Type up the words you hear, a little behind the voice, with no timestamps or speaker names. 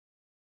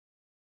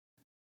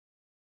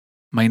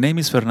My name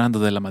is Fernando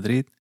de la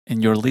Madrid,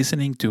 and you're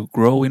listening to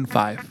Grow in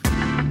 5.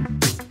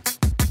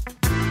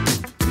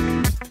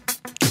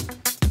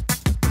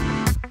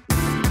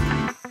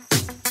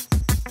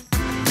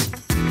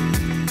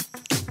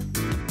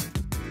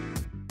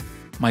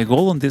 My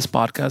goal on this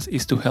podcast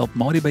is to help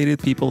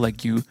motivated people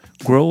like you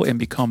grow and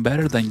become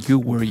better than you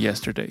were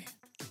yesterday.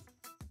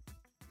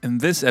 In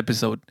this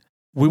episode,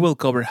 we will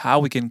cover how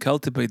we can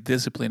cultivate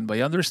discipline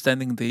by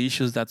understanding the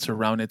issues that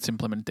surround its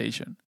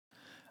implementation,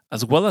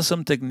 as well as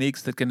some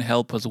techniques that can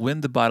help us win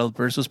the battle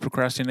versus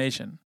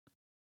procrastination.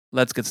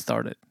 Let's get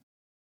started.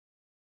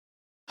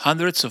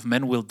 Hundreds of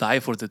men will die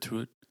for the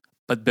truth,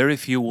 but very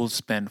few will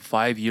spend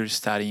 5 years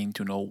studying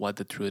to know what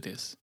the truth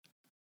is.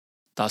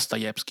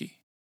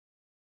 Dostoevsky.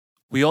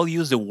 We all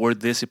use the word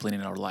discipline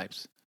in our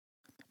lives,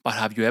 but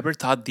have you ever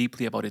thought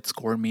deeply about its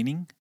core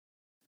meaning?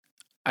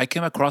 I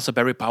came across a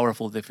very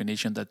powerful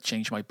definition that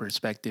changed my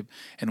perspective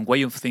and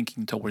way of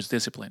thinking towards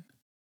discipline.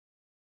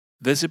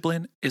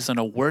 Discipline is an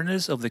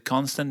awareness of the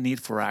constant need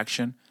for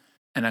action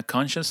and a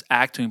conscious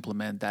act to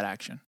implement that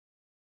action.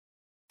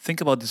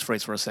 Think about this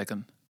phrase for a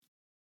second.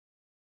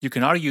 You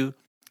can argue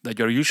that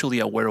you're usually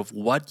aware of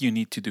what you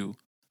need to do,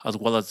 as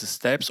well as the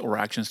steps or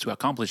actions to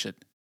accomplish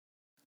it.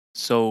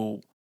 So,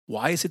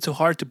 why is it so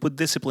hard to put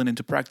discipline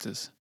into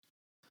practice?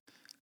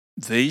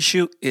 The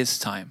issue is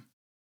time.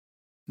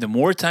 The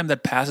more time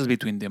that passes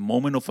between the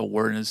moment of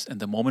awareness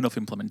and the moment of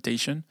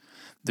implementation,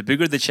 the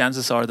bigger the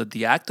chances are that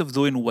the act of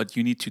doing what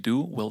you need to do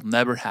will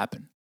never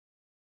happen.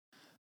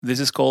 This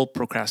is called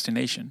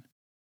procrastination.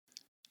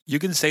 You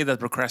can say that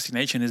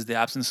procrastination is the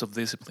absence of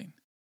discipline,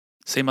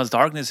 same as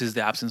darkness is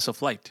the absence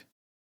of light.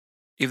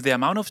 If the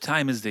amount of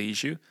time is the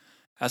issue,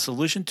 a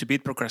solution to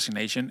beat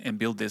procrastination and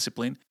build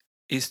discipline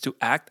is to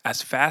act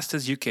as fast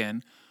as you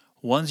can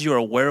once you're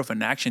aware of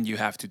an action you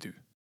have to do.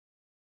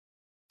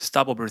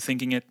 Stop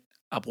overthinking it,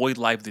 avoid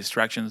life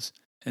distractions,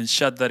 and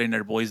shut that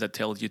inner voice that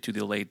tells you to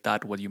delay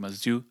that what you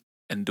must do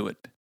and do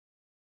it.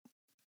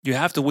 You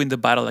have to win the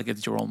battle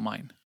against your own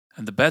mind,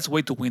 and the best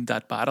way to win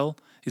that battle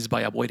is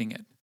by avoiding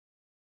it.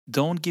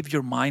 Don't give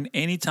your mind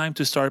any time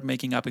to start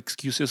making up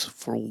excuses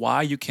for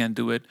why you can't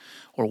do it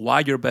or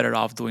why you're better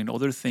off doing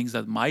other things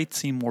that might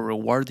seem more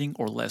rewarding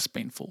or less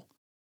painful.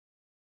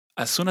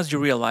 As soon as you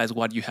realize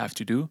what you have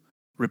to do,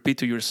 repeat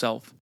to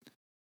yourself,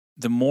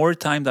 the more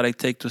time that I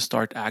take to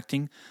start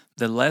acting,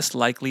 the less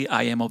likely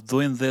I am of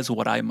doing this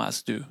what I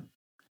must do.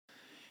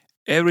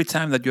 Every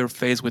time that you're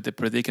faced with the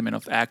predicament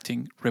of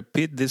acting,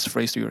 repeat this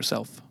phrase to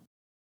yourself.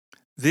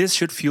 This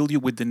should fuel you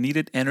with the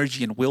needed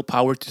energy and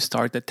willpower to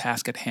start the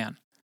task at hand.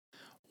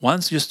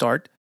 Once you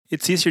start,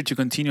 it's easier to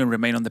continue and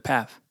remain on the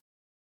path.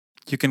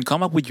 You can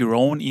come up with your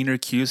own inner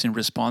cues in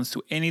response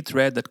to any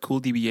threat that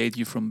could deviate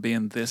you from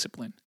being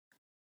disciplined.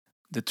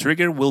 The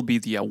trigger will be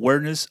the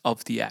awareness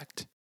of the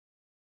act.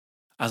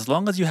 As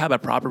long as you have a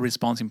proper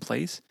response in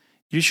place,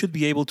 you should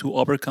be able to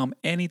overcome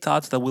any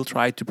thoughts that will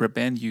try to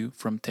prevent you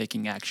from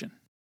taking action.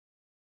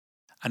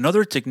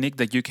 Another technique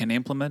that you can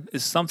implement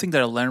is something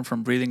that I learned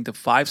from reading The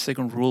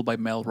 5-Second Rule by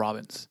Mel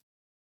Robbins.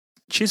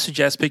 She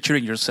suggests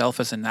picturing yourself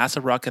as a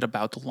NASA rocket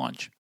about to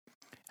launch.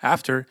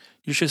 After,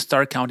 you should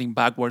start counting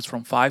backwards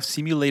from 5,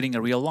 simulating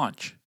a real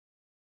launch.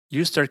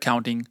 You start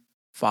counting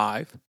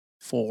 5,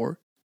 4,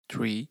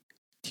 3,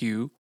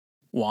 2,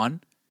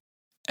 1,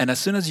 and as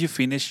soon as you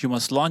finish, you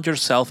must launch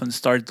yourself and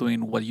start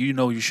doing what you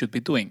know you should be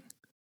doing.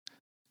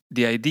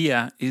 The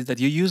idea is that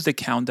you use the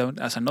countdown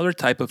as another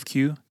type of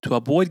cue to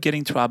avoid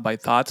getting trapped by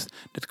thoughts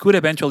that could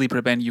eventually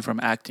prevent you from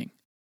acting.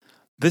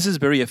 This is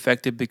very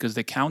effective because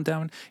the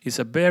countdown is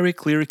a very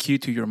clear cue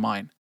to your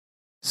mind.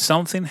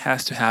 Something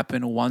has to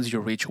happen once you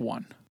reach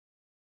 1.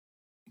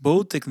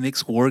 Both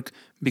techniques work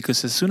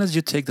because as soon as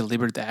you take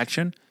deliberate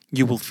action,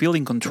 you will feel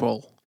in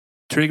control,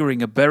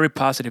 triggering a very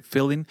positive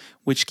feeling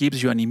which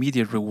gives you an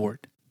immediate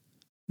reward.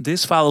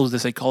 This follows the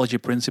psychology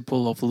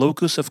principle of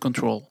locus of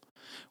control,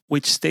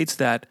 which states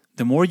that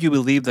the more you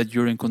believe that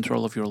you're in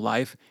control of your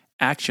life,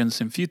 actions,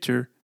 and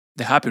future,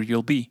 the happier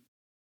you'll be.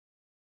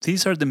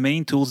 These are the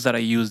main tools that I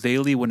use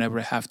daily whenever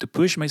I have to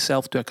push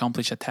myself to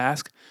accomplish a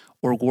task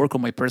or work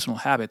on my personal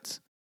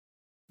habits.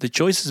 The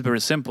choice is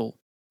very simple: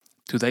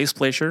 today's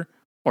pleasure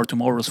or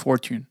tomorrow's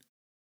fortune.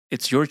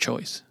 It's your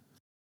choice.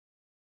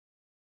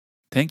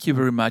 Thank you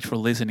very much for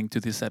listening to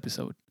this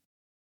episode.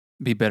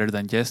 Be better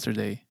than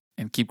yesterday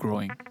and keep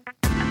growing.